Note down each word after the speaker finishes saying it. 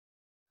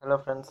Hello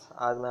friends,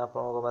 आज मैं आप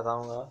लोगों को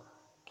बताऊंगा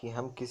कि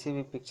हम किसी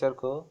भी पिक्चर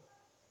को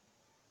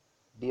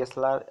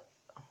DSLR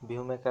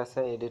व्यू में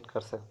कैसे एडिट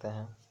कर सकते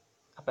हैं।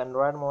 आप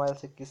एंड्रॉयड मोबाइल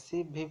से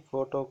किसी भी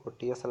फ़ोटो को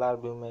DSLR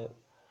व्यू में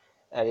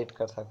एडिट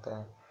कर सकते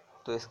हैं।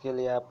 तो इसके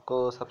लिए आपको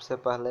सबसे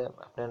पहले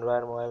अपने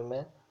एंड्रॉयड मोबाइल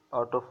में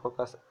ऑटो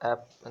फोकस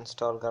ऐप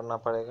इंस्टॉल करना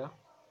पड़ेगा।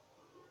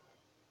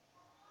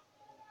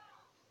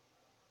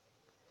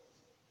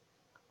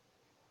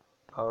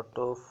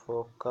 ऑटो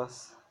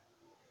फोकस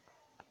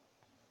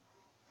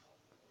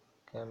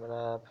कैमरा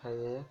ऐप है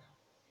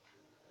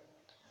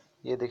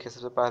ये देखिए,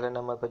 सबसे पहले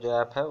नंबर पर जो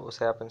ऐप है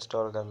उसे आप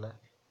इंस्टॉल कर लें।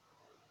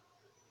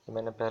 ये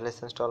मैंने पहले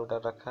से इंस्टॉल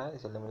कर रखा है,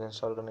 इसलिए मुझे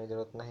इंस्टॉल करने की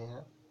ज़रूरत नहीं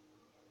है।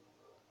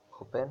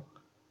 ओपन।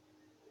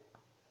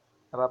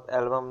 अब आप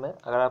एल्बम में,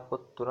 अगर आपको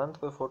तुरंत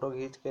कोई फ़ोटो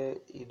खींच के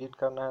एडिट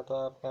करना है तो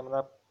आप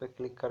कैमरा पे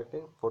क्लिक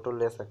करके फ़ोटो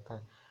ले सकते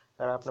हैं।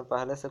 अगर आपने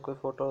पहले से कोई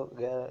फ़ोटो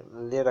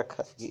ले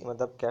रखा है,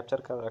 मतलब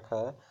कैप्चर कर रखा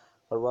है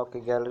और वो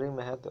आपकी गैलरी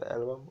में है, तो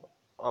एल्बम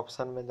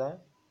ऑप्शन में जाएं।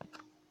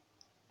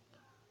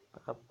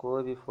 आप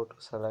कोई भी फ़ोटो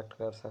सेलेक्ट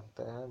कर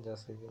सकते हैं,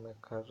 जैसे कि मैं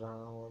कर रहा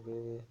हूँ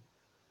अभी।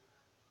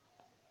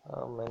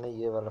 मैंने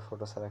ये वाला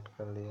फ़ोटो सेलेक्ट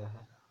कर लिया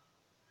है।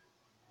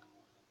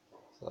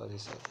 सॉरी,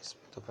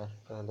 इसमें तो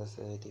पहले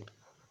से एडिट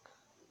कर रखा है।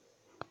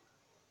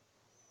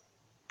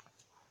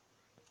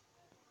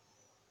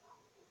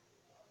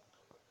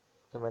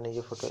 तो मैंने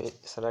ये फ़ोटो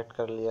सेलेक्ट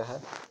कर लिया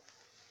है।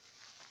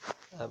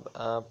 अब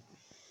आप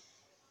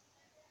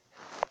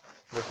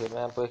देखिए,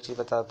 मैं आपको एक चीज़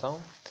बताता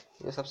हूँ।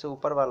 ये सबसे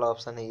ऊपर वाला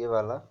ऑप्शन है, ये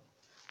वाला,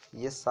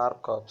 ये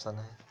शार्प का ऑप्शन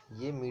है,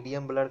 ये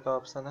मीडियम ब्लर का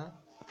ऑप्शन है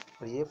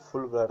और ये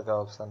फुल ब्लर का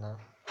ऑप्शन है।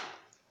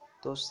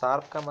 तो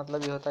शार्प का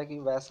मतलब ये होता है कि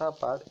वैसा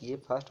पार्ट, ये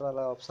फर्स्ट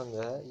वाला ऑप्शन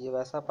जो है, ये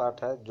वैसा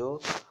पार्ट है जो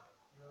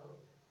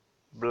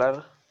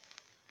ब्लर,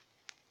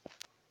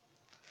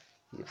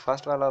 ये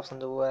फर्स्ट वाला ऑप्शन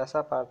जो वो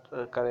ऐसा पार्ट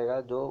करेगा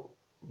जो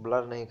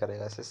ब्लर नहीं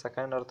करेगा। इसे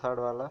सेकंड और थर्ड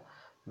वाला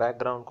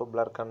बैकग्राउंड को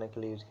ब्लर करने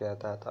के लिए यूज किया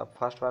जाता है। तो आप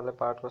फर्स्ट वाले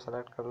पार्ट को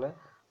सेलेक्ट कर लें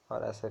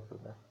और ऐसे कर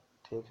लें,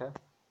 ठीक है।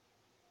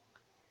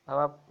 अब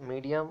आप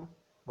मीडियम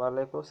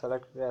वाले को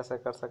सेलेक्ट करके ऐसे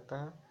कर सकते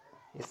हैं,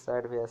 इस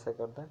साइड भी ऐसे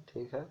कर दें,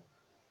 ठीक है।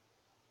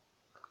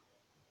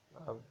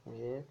 अब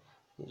ये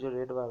जो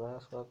रेड वाला है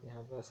उसको आप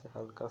यहाँ पे ऐसे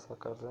हल्का सा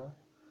कर दें।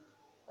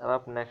 अब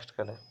आप नेक्स्ट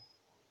करें।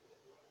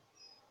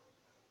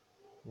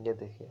 ये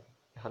देखिए,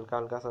 हल्का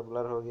हल्का सा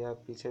ब्लर हो गया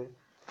पीछे।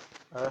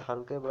 अगर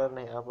हल्के ब्लर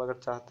नहीं, आप अगर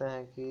चाहते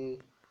हैं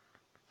कि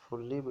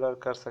फुल्ली ब्लर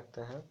कर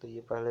सकते हैं, तो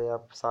ये पहले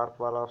आप शार्प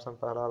वाला ऑप्शन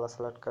पहला वाला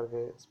सेलेक्ट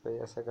करके इस पर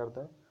ऐसे कर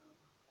दें।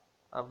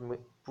 अब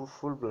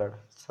फुल ब्लर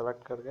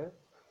सेलेक्ट करके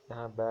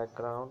यहाँ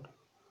बैकग्राउंड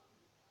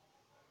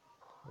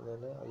ले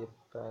लें और ये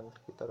पैंट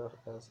की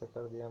तरफ ऐसे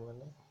कर दिया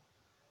मैंने,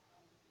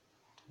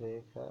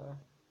 ठीक है,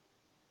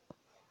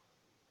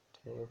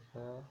 ठीक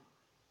है।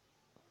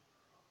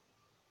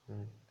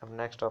 अब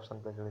नेक्स्ट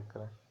ऑप्शन पे क्लिक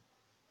करें।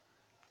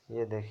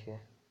 ये देखिए,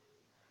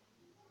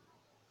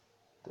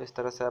 तो इस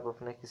तरह से आप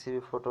अपने किसी भी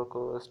फ़ोटो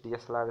को उस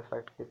DSLR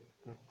इफेक्ट की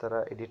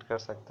तरह एडिट कर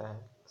सकते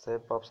हैं।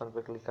 सेव ऑप्शन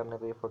पे क्लिक करने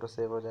पे ये फ़ोटो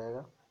सेव हो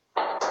जाएगा।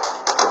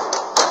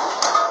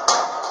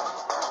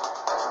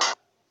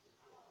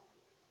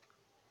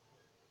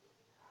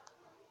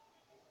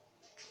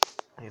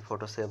 ये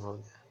फ़ोटो सेव हो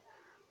गया।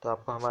 तो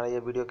आपको हमारा ये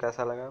वीडियो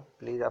कैसा लगा,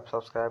 प्लीज़ आप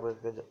सब्सक्राइब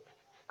करके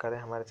करें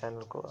हमारे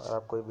चैनल को। और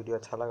आपको ये वीडियो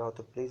अच्छा लगा हो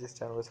तो प्लीज़ इस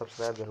चैनल को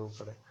सब्सक्राइब ज़रूर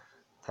करें।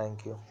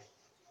 Thank you.